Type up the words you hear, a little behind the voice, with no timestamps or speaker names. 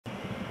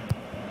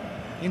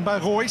In by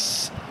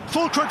Royce.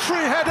 Füllkrug free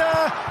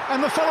header,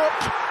 and the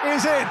follow-up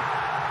is in.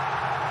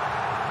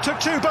 Took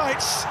 2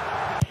 bites.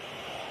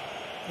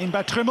 In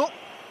by Trimmel,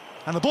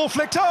 and the ball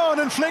flicked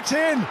on and flicked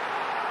in,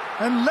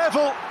 and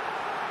level.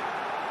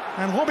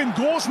 And Robin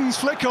Gosens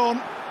flick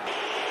on.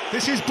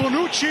 This is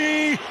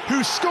Bonucci,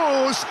 who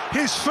scores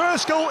his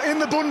first goal in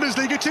the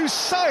Bundesliga to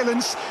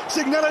silence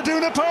Signal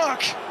Iduna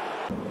Park.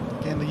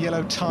 Again, the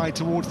yellow tide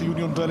towards the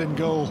Union Berlin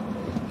goal.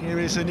 Here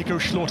is Nico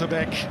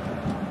Schlotterbeck.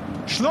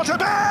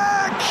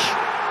 Schlotterbeck!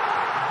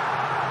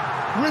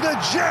 With a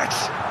jet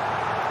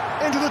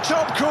into the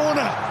top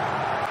corner.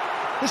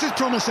 This is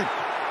promising.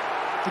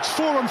 It's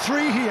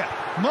 4-on-3 here.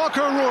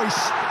 Marco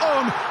Royce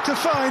on to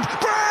find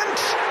Brandt!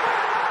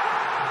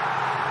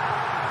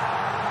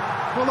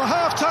 Well, the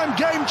half-time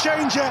game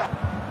changer.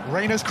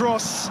 Rainer's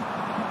cross.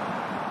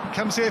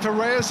 Comes here for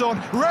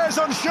Ryerson.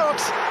 Ryerson shot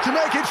to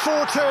make it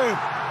 4-2.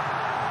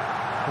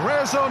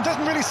 Ryerson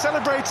doesn't really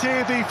celebrate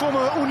here, the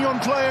former Union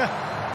player.